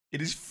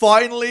It is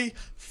finally,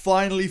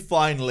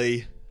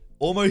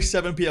 almost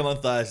 7 p.m. on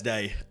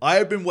Thursday. I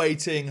have been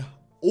waiting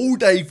all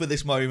day for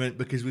this moment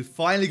because we've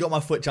finally got my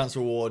foot chance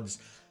rewards.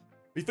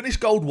 We finished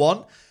gold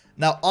 1.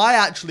 Now, I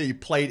actually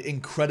played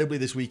incredibly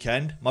this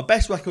weekend. My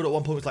best record at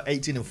one point was like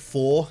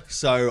 18-4.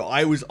 So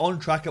I was on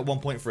track at one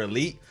point for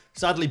elite.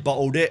 Sadly,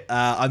 bottled it.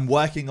 I'm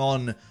working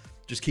on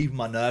just keeping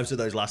my nerves with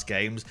those last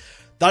games.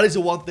 That is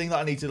the one thing that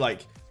I need to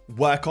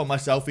work on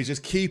myself, is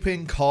just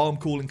keeping calm,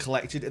 cool, and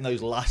collected in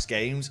those last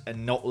games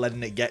and not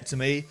letting it get to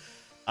me.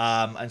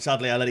 And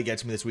sadly, I let it get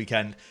to me this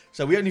weekend.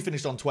 So we only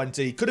finished on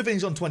 20. Could have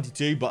finished on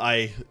 22, but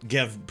I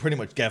pretty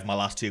much gave my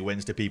last 2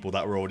 wins to people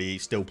that were already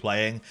still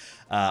playing.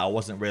 I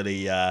wasn't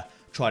really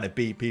trying to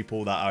beat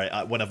people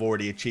that when I've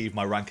already achieved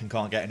my rank and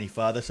can't get any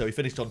further. So we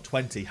finished on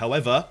 20.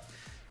 However,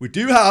 we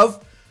do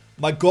have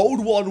my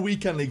Gold 1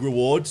 Weekend League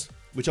rewards,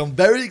 which I'm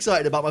very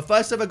excited about. My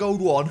first ever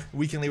Gold 1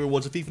 Weekend League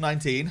rewards of FIFA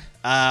 19.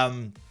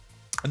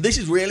 And this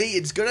is really,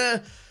 it's going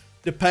to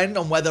depend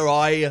on whether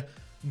I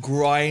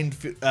grind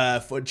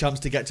for champs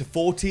to get to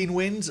 14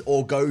 wins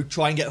or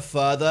try and get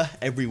further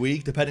every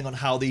week, depending on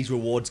how these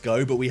rewards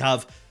go. But we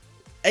have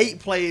 8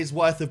 players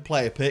worth of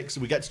player picks.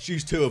 We get to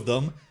choose 2 of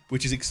them,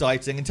 which is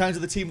exciting. In terms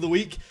of the team of the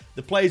week,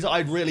 the players that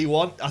I'd really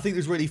want, I think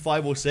there's really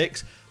 5 or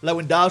 6.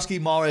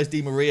 Lewandowski, Mahrez,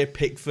 Di Maria,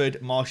 Pickford,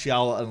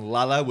 Martial, and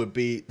Lala would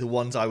be the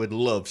ones I would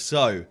love.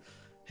 So,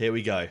 here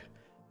we go.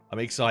 I'm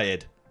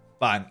excited.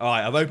 Bang. All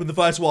right, I've opened the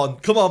first one.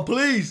 Come on,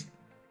 please.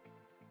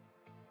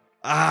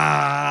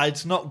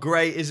 It's not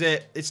great, is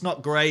it? It's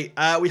not great.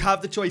 We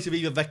have the choice of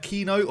either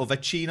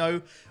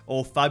Vecino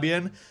or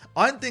Fabian.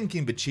 I'm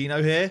thinking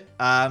Vecino here.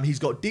 He's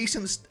got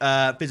decent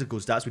physical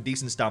stats with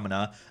decent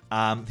stamina.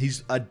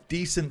 He's a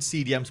decent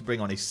CDM to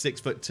bring on. He's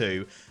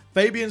 6'2".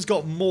 Fabian's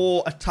got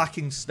more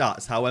attacking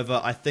stats.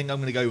 However, I think I'm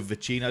going to go with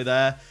Vecino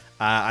there.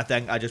 I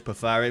think I just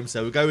prefer him.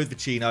 So we'll go with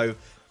Vecino.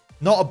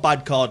 Not a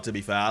bad card, to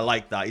be fair. I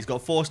like that. He's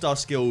got 4-star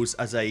skills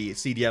as a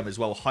CDM as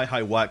well.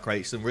 High work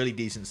rate. Some really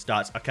decent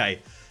stats. Okay,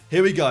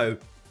 here we go.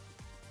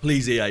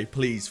 Please, EA.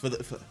 Please.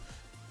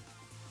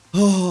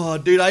 Oh,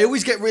 dude. I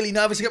always get really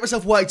nervous. I get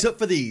myself worked up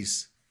for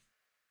these.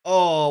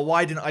 Oh,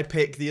 why didn't I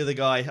pick the other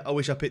guy? I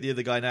wish I picked the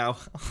other guy now.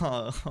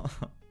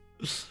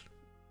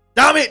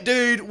 Damn it,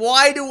 dude.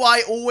 Why do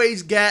I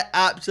always get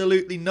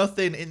absolutely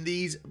nothing in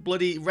these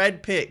bloody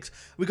red picks?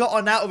 We got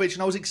Arnautovic,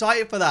 and I was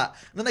excited for that.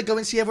 And then I go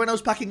and see everyone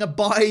else packing a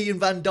Bailly and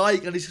Van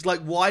Dijk, and it's just like,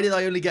 why did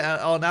I only get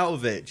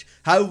Arnautovic?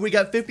 However, we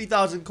get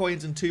 50,000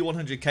 coins and 2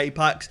 100k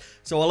packs,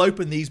 so I'll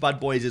open these bad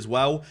boys as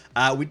well.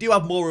 We do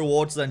have more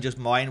rewards than just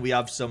mine. We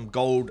have some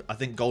gold, I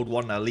think gold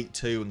 1, elite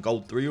 2, and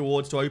gold 3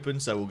 rewards to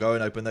open, so we'll go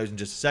and open those in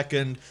just a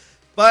second.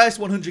 First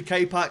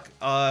 100k pack.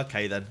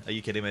 Okay, then. Are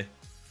you kidding me?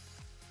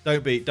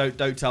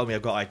 Don't tell me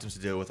I've got items to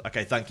deal with.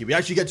 Okay, thank you. We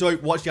actually get to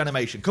watch the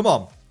animation. Come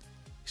on.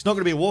 It's not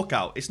going to be a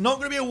walkout. It's not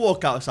going to be a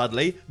walkout,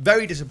 sadly.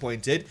 Very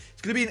disappointed.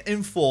 It's going to be an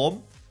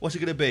inform. What's it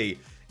going to be?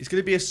 It's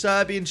going to be a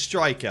Serbian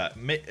striker.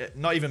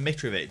 Not even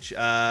Mitrovic.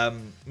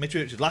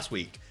 Mitrovic was last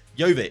week.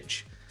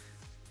 Jovic.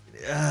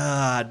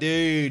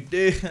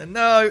 Dude.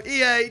 No,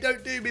 EA,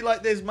 don't do me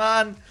like this,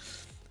 man.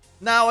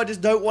 Now I just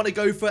don't want to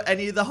go for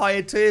any of the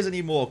higher tiers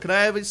anymore. Can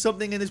I have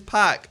something in this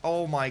pack?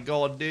 Oh my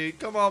god, dude.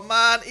 Come on,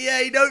 man.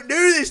 EA, don't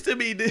do this to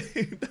me,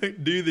 dude.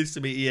 Don't do this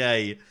to me,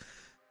 EA.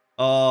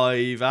 Oh,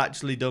 you've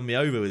actually done me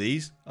over with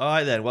these. All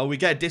right, then. Well, we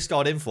get a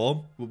discard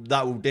inform.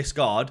 That will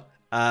discard.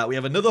 We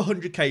have another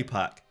 100k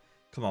pack.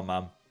 Come on,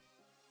 man.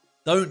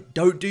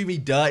 Don't do me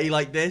dirty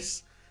like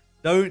this.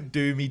 Don't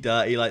do me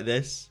dirty like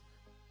this.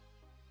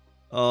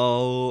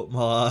 Oh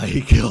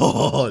my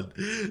god.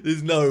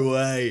 There's no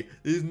way.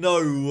 There's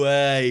no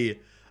way.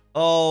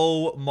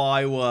 Oh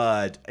my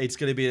word. It's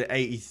going to be an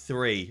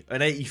 83.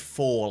 An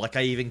 84. Like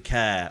I even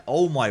care.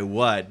 Oh my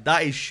word.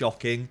 That is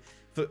shocking.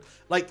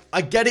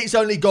 I get it's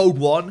only gold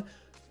 1.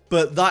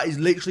 But that is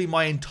literally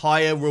my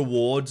entire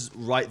rewards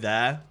right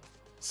there.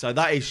 So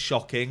that is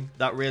shocking.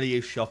 That really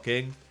is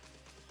shocking.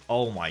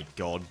 Oh my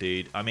god,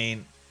 dude. I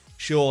mean,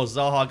 sure,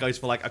 Zaha goes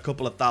for like a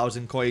couple of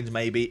thousand coins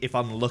maybe if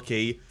I'm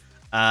lucky.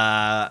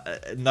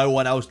 No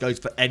one else goes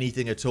for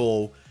anything at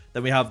all.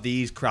 Then we have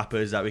these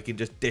crappers that we can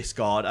just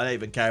discard. I don't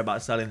even care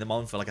about selling them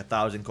on for like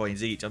 1,000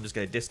 coins each. I'm just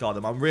going to discard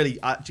them. I'm really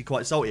actually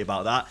quite salty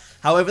about that.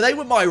 However, they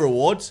were my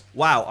rewards.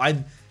 Wow,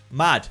 I'm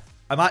mad.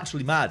 I'm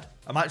actually mad.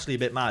 I'm actually a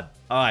bit mad.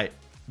 All right.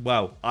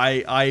 Well,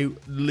 I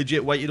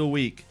legit waited all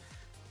week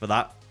for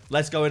that.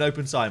 Let's go and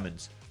open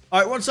Simon's.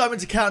 All right, we're on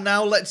Simon's account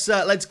now. Let's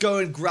go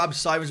and grab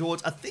Simon's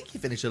rewards. I think he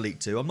finished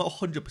Elite 2. I'm not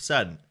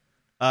 100%.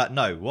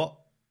 No, what?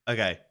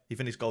 Okay. He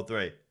finished gold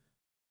 3.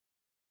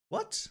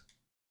 What?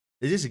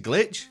 Is this a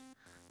glitch?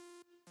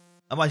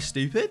 Am I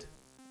stupid?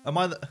 Am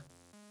I the...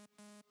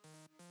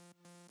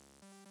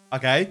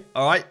 Okay,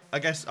 alright. I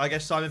guess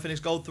Simon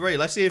finished gold 3.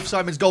 Let's see if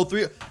Simon's gold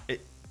 3...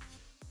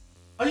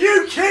 Are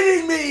you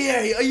kidding me,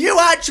 EA? Are you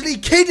actually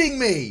kidding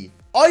me?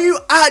 Are you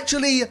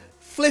actually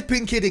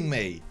flipping kidding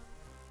me?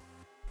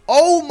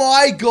 Oh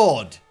my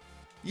god.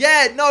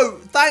 Yeah, no,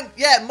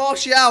 yeah,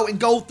 Martial in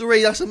gold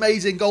 3. That's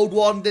amazing. Gold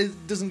 1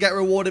 doesn't get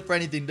rewarded for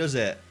anything, does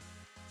it?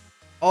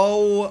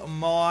 Oh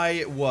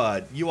my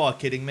word. You are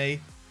kidding me.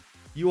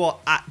 You are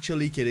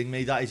actually kidding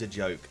me. That is a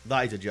joke.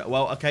 That is a joke.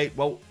 Well, okay.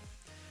 Well,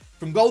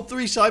 from gold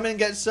 3, Simon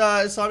gets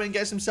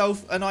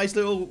himself a nice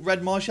little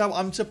red Marshall.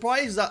 I'm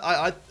surprised that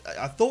I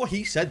thought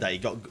he said that he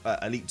got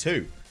Elite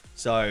 2.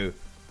 So, I'm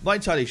not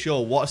entirely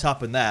sure what's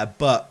happened there.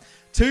 But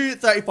 2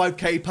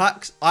 35k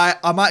packs.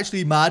 I'm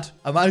actually mad.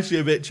 I'm actually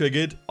a bit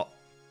triggered.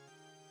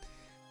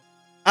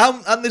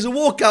 And there's a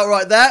walkout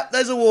right there.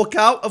 There's a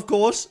walkout, of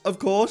course. Of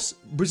course.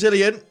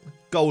 Brazilian.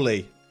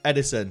 Goalie.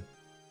 Edison.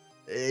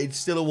 It's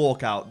still a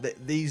walkout.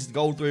 These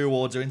gold 3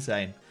 rewards are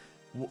insane.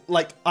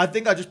 Like, I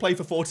think I just play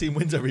for 14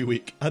 wins every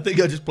week. I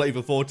think I just play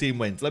for 14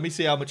 wins. Let me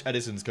see how much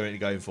Edison's currently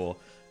going for.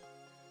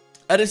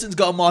 Edison's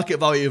got a market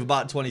value of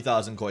about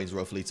 20,000 coins,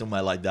 roughly.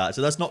 Somewhere like that.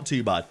 So that's not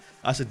too bad.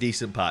 That's a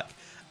decent pack.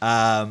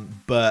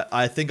 But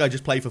I think I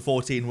just play for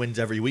 14 wins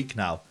every week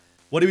now.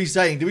 What are we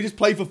saying? Do we just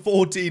play for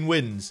 14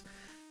 wins?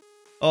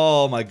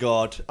 Oh my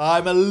god.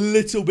 I'm a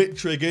little bit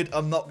triggered.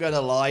 I'm not going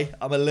to lie.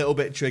 I'm a little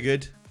bit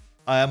triggered.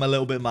 I am a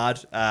little bit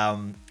mad.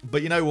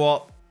 But you know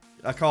what?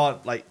 I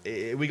can't, like,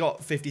 we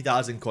got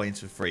 50,000 coins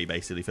for free,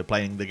 basically, for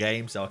playing the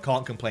game. So I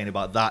can't complain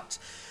about that.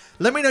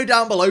 Let me know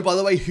down below, by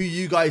the way, who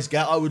you guys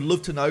get. I would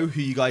love to know who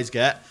you guys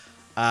get.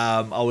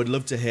 I would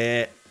love to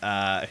hear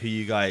who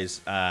you guys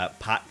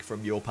pack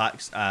from your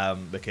packs.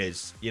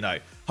 Because, you know,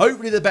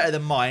 hopefully they're better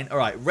than mine. All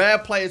right, rare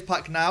players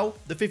pack now.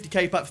 The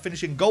 50k pack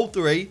finishing gold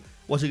 3.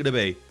 What's it going to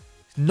be?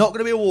 It's not going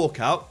to be a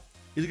walkout.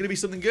 Is it going to be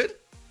something good?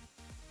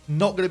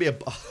 Not going to be a...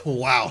 Oh,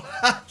 wow.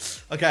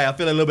 Okay, I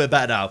feel a little bit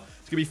better now.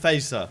 It's going to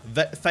be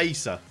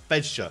Facer.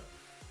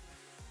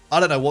 I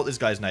don't know what this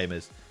guy's name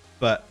is,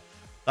 but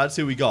that's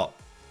who we got.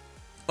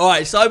 All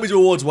right, Simon's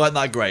rewards weren't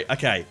that great.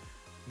 Okay,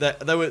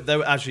 they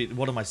were actually...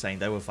 What am I saying?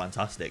 They were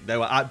fantastic. They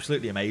were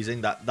absolutely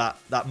amazing.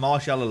 That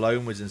Marshall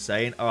alone was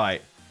insane. All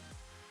right.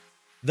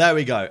 There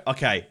we go.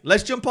 Okay,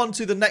 let's jump on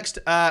to the next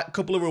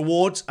couple of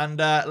rewards and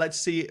let's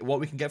see what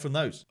we can get from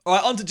those. All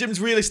right, on to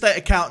Jim's real estate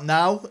account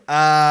now.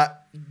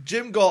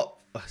 Jim got...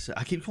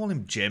 I keep calling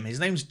him Jim. His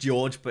name's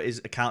George, but his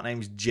account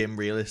name's Jim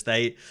Real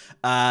Estate.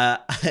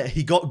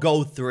 He got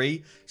gold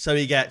 3, so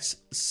he gets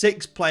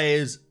 6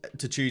 players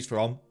to choose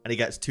from, and he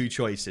gets 2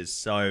 choices.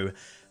 So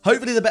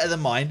hopefully they're better than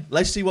mine.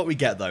 Let's see what we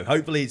get, though.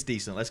 Hopefully it's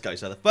decent. Let's go.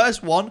 So the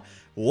first one,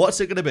 what's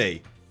it going to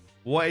be?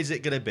 What is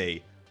it going to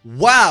be?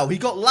 Wow, he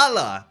got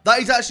Lala. That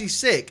is actually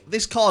sick.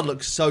 This card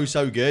looks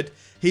so good.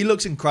 He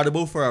looks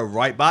incredible for a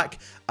right back.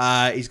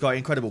 He's got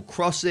incredible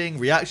crossing,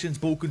 reactions,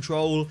 ball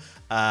control,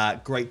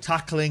 great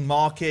tackling,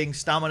 marking,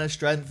 stamina,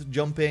 strength,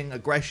 jumping,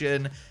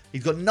 aggression.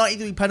 He's got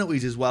 93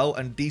 penalties as well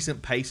and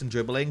decent pace and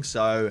dribbling.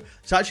 So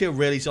it's actually a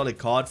really solid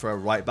card for a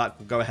right back.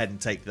 We'll go ahead and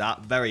take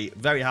that. Very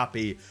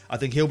happy. I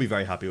think he'll be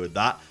very happy with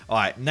that. All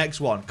right, next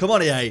one. Come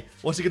on, EA.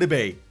 What's it going to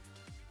be?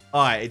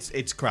 All right,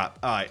 it's crap.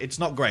 All right, it's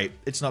not great.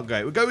 It's not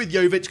great. We'll go with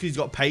Jovic because he's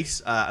got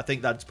pace. I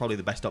think that's probably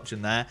the best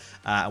option there.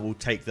 And we'll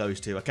take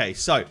those 2. Okay,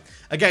 so,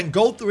 again,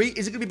 gold 3.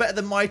 Is it going to be better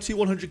than my 2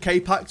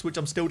 100k packs, which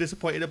I'm still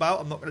disappointed about?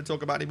 I'm not going to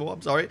talk about anymore.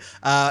 I'm sorry.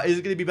 Is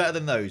it going to be better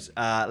than those?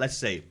 Let's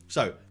see.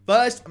 So,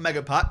 first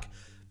mega pack.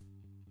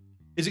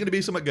 Is it going to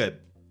be something good?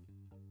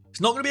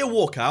 It's not going to be a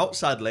walkout,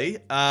 sadly.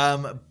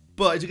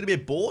 But is it going to be a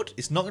board?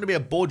 It's not going to be a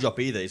board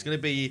drop either. It's going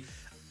to be...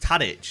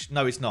 Tadic.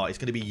 No, it's not. It's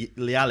going to be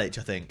Lialic,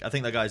 I think. I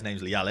think that guy's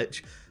name's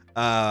Lialic.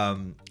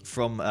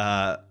 From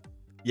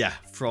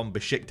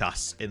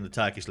Besiktas in the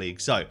Turkish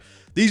league. So,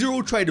 these are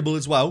all tradable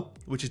as well,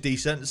 which is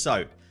decent.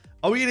 So,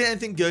 are we going to get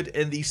anything good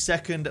in the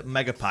second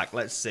mega pack?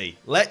 Let's see.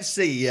 Let's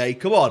see, EA.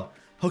 Come on.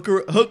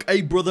 Hook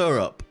a brother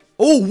up.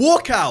 Oh,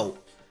 walkout.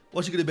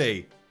 What's it going to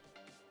be?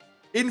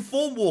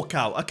 Inform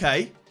walkout.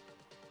 Okay. Going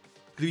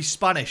to be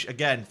Spanish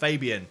again.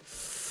 Fabian.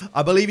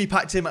 I believe he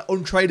packed him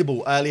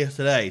untradeable earlier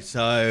today.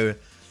 So...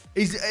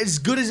 as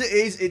good as it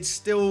is, it's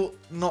still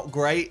not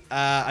great.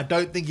 I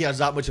don't think he has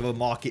that much of a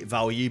market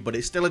value, but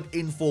it's still an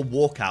inform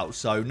walkout,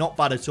 so not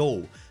bad at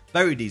all.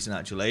 Very decent,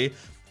 actually.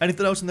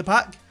 Anything else in the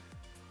pack?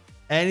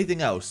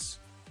 Anything else?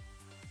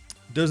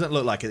 Doesn't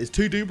look like it. There's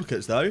 2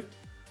 duplicates, though.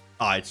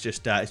 Ah, it's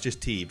just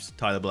Teebs,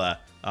 Tyler Blair.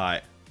 All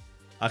right.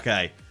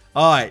 Okay.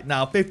 All right,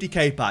 now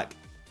 50k pack.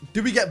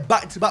 Do we get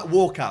back-to-back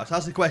walkouts?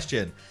 That's the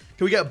question.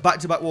 Can we get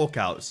back-to-back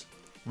walkouts?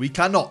 We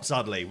cannot,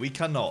 sadly. We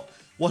cannot.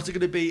 What's it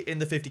going to be in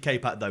the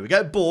 50k pack, though? We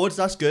get boards.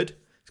 That's good.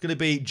 It's going to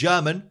be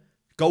German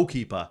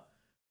goalkeeper.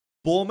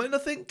 Borman, I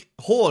think?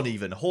 Horn,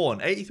 even.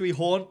 Horn. 83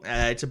 Horn.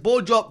 It's a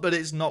board drop, but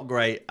it's not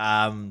great.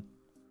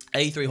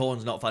 83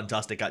 Horn's not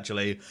fantastic,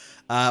 actually.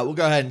 We'll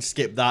go ahead and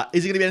skip that.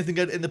 Is it going to be anything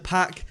good in the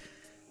pack?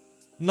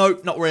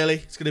 Nope, not really.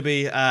 It's going to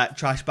be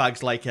trash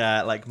bags like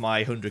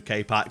my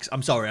 100k packs.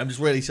 I'm sorry. I'm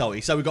just really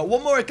salty. So we've got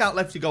one more account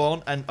left to go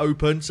on and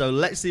open. So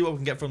let's see what we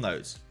can get from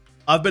those.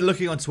 I've been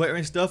looking on Twitter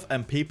and stuff,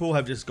 and people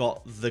have just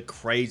got the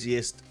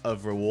craziest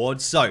of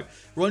rewards. So,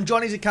 we're on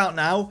Johnny's account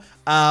now.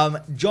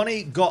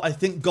 Johnny got, I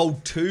think,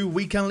 Gold 2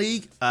 Weekend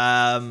League.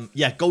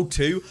 Yeah, Gold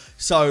 2.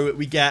 So,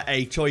 we get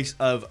a choice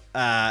of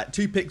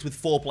 2 picks with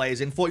 4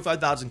 players in,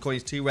 45,000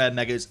 coins, 2 rare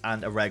megas,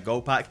 and a rare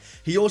gold pack.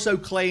 He also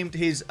claimed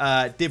his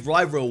Div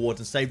Rival awards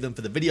and saved them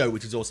for the video,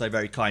 which is also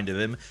very kind of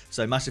him.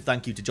 So, massive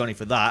thank you to Johnny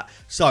for that.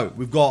 So,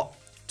 we've got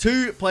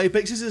 2 player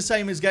picks. This is the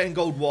same as getting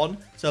Gold 1.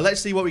 So, let's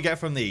see what we get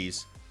from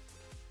these.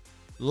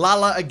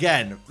 Lala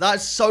again.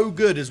 That's so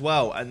good as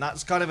well. And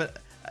that's kind of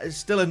it's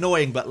still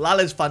annoying, but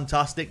Lala's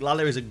fantastic.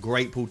 Lala is a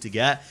great pull to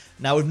get.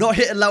 Now, we've not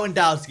hit a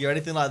Lewandowski or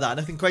anything like that.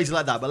 Nothing crazy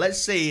like that. But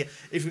let's see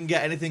if we can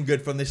get anything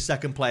good from this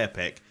second player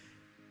pick.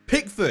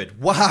 Pickford.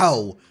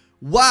 Wow.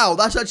 Wow,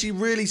 that's actually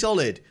really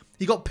solid.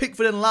 He got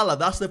Pickford and Lala.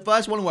 That's the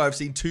first one where I've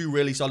seen 2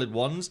 really solid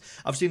ones.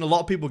 I've seen a lot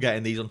of people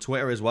getting these on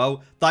Twitter as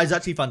well. That is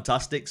actually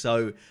fantastic.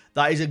 So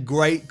that is a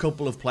great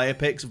couple of player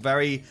picks.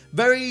 Very,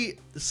 very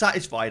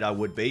satisfied I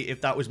would be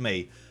if that was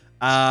me.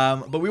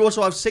 But we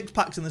also have 6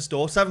 packs in the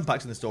store. 7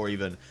 packs in the store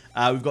even.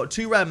 We've got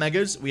 2 rare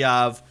megas. We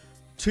have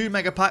 2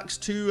 mega packs,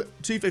 2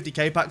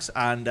 50k packs,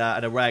 and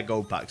a rare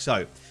gold pack.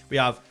 So we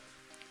have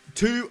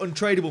 2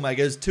 untradeable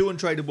megas, 2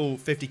 untradeable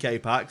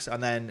 50k packs,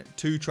 and then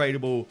 2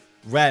 tradable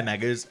rare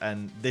megas,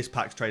 and this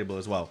pack's tradable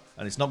as well.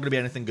 And it's not going to be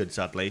anything good,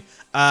 sadly.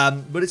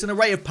 But it's an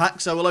array of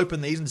packs, so we'll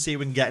open these and see if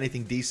we can get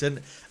anything decent.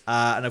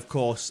 And of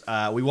course,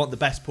 we want the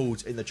best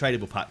pulls in the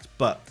tradable packs,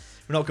 but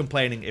we're not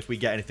complaining if we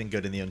get anything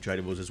good in the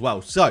untradables as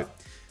well. So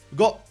we've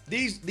got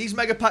these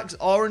mega packs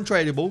are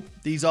untradeable.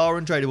 These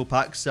are untradeable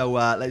packs, so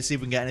let's see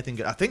if we can get anything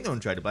good. I think they're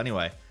untradeable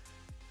anyway.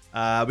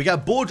 We get a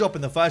ball drop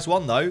in the first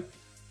one though.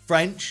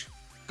 French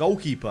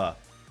goalkeeper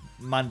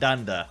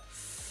Mandanda.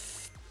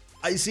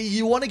 I see,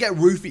 you want to get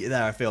Rufia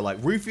there, I feel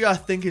like. Rufia, I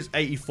think, is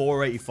 84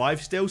 or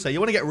 85 still. So you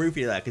want to get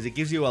Rufia there because it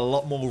gives you a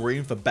lot more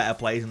room for better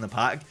plays in the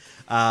pack.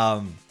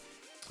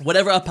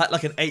 Whenever I pack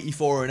like an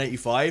 84 or an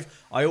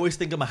 85, I always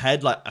think in my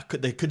head, like,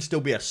 there could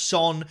still be a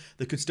Son.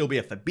 There could still be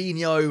a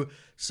Fabinho.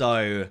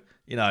 So,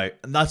 you know,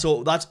 and that's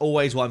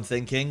always what I'm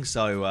thinking.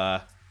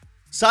 So,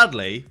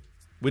 sadly,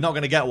 we're not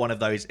going to get one of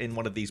those in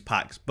one of these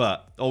packs,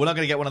 or we're not going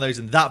to get one of those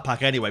in that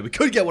pack anyway. We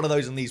could get one of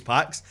those in these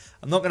packs.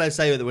 I'm not going to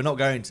say that we're not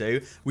going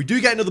to. We do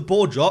get another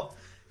board drop.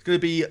 It's going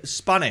to be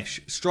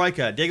Spanish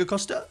striker Diego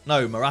Costa.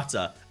 No,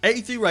 Morata.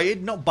 83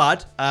 rated, not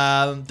bad.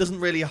 Doesn't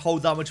really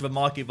hold that much of a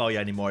market value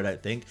anymore, I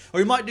don't think. Or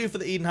he might do for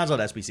the Eden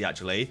Hazard SBC,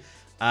 actually.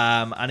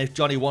 And if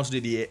Johnny wants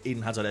to do the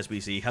Eden Hazard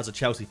SBC, he has a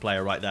Chelsea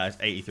player right there,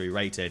 83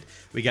 rated.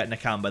 We get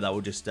Nakamba that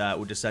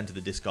we'll just send to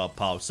the discard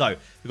pile. So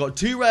we've got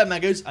 2 rare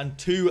megas and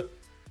 2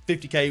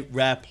 50k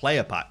rare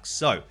player packs.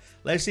 So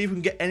let's see if we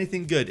can get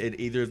anything good in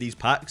either of these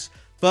packs.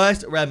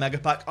 First, rare mega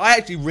pack. I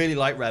actually really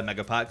like rare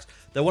mega packs.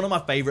 They're one of my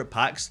favorite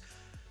packs.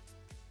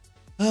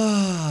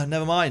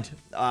 Never mind.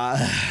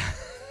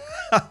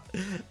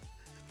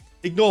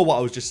 Ignore what I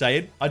was just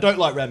saying. I don't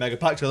like rare mega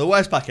packs. They're the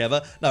worst pack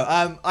ever. No,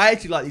 I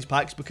actually like these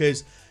packs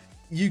because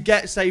you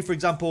get, say, for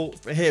example,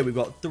 here we've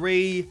got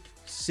 3,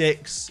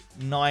 6,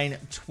 9,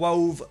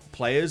 12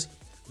 players.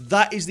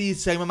 That is the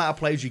same amount of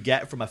players you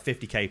get from a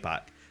 50k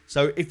pack.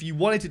 So if you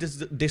wanted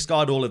to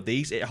discard all of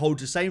these, it holds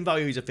the same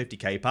value as a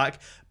 50k pack.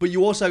 But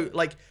you also,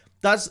 like,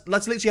 that's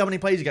literally how many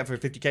players you get for a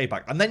 50k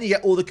pack. And then you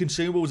get all the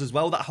consumables as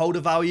well that hold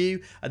a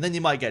value. And then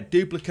you might get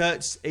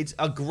duplicates. It's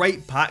a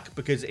great pack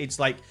because it's,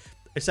 like,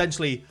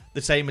 essentially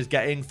the same as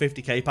getting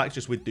 50k packs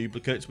just with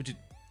duplicates, which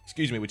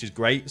is, which is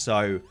great.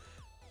 So,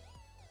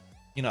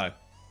 you know,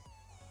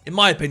 in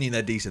my opinion,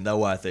 they're decent. They're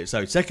worth it.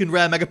 So, second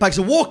rare mega packs.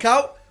 A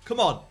walkout. Come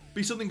on.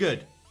 Be something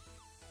good.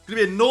 It's going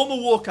to be a normal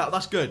walkout.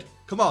 That's good.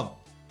 Come on.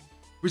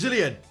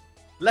 Brazilian.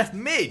 Left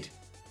mid.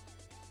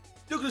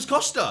 Douglas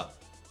Costa.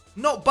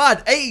 Not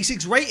bad.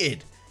 86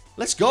 rated.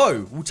 Let's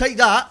go. We'll take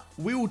that.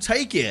 We will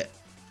take it.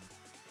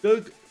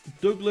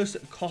 Douglas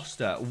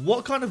Costa.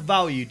 What kind of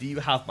value do you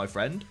have, my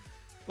friend?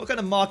 What kind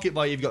of market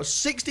value have you got?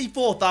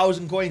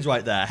 64,000 coins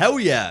right there. Hell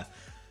yeah.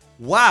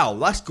 Wow.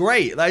 That's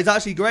great. That is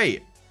actually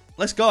great.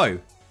 Let's go.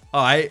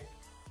 All right.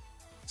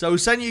 So we'll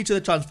send you to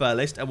the transfer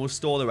list and we'll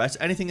store the rest.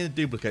 Anything in the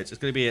duplicates, it's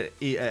going to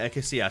be a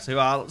Casillas. So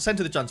I'll send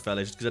to the transfer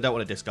list because I don't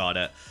want to discard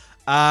it.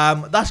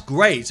 That's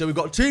great. So we've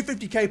got 2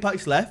 50k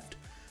packs left.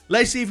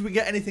 Let's see if we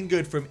get anything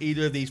good from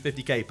either of these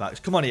 50k packs.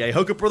 Come on, EA.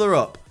 Hook a brother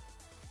up.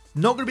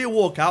 Not going to be a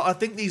walkout. I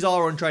think these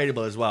are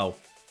untradeable as well.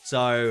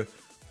 So,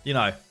 you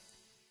know,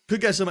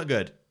 could get something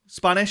good.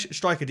 Spanish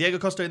striker Diego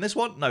Costa in this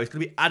one. No, it's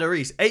going to be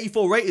Adariz.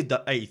 84 rated.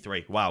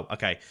 83. Wow.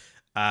 Okay.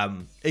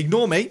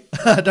 Ignore me.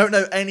 I don't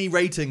know any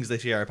ratings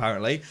this year,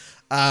 apparently.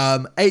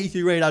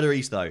 83 rated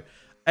Adariz, though.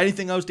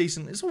 Anything else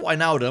decent? It's a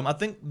Wijnaldum. I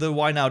think the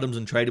Wijnaldum's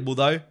untradeable,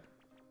 though.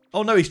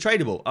 Oh, no, he's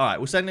tradable. All right,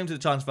 we'll send him to the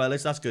transfer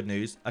list. That's good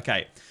news.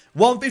 Okay,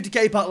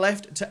 150k pack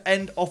left to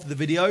end off the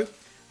video.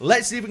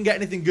 Let's see if we can get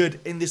anything good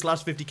in this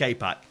last 50k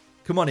pack.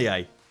 Come on,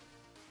 EA.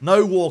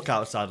 No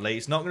walkout, sadly.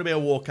 It's not going to be a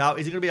walkout.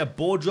 Is it going to be a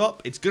board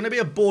drop? It's going to be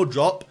a board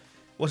drop.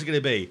 What's it going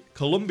to be?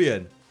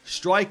 Colombian.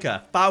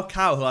 Striker,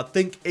 Falcao, who I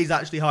think is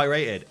actually high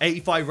rated.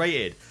 85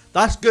 rated.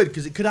 That's good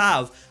because it could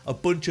have a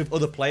bunch of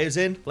other players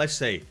in. Let's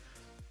see.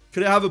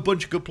 Could it have a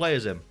bunch of good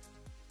players in?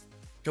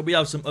 Could we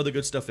have some other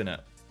good stuff in it?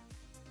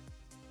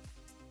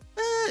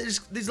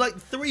 There's like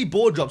 3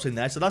 board drops in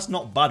there, so that's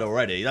not bad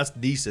already. That's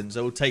decent,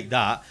 so we'll take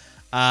that.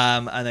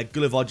 And then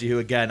Gulavogi, who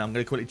again, I'm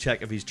going to quickly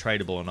check if he's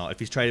tradable or not. If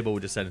he's tradable, we'll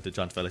just send him to the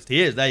transfer list.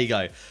 He is. There you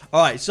go.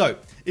 All right, so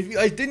if you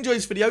guys did enjoy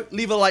this video,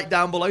 leave a like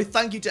down below.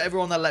 Thank you to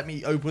everyone that let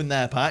me open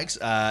their packs.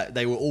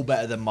 They were all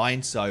better than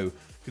mine, so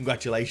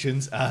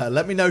congratulations.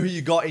 Let me know who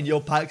you got in your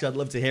packs. I'd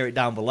love to hear it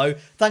down below.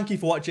 Thank you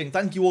for watching.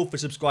 Thank you all for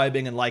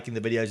subscribing and liking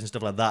the videos and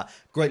stuff like that.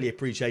 Greatly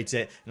appreciate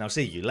it. And I'll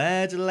see you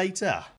later.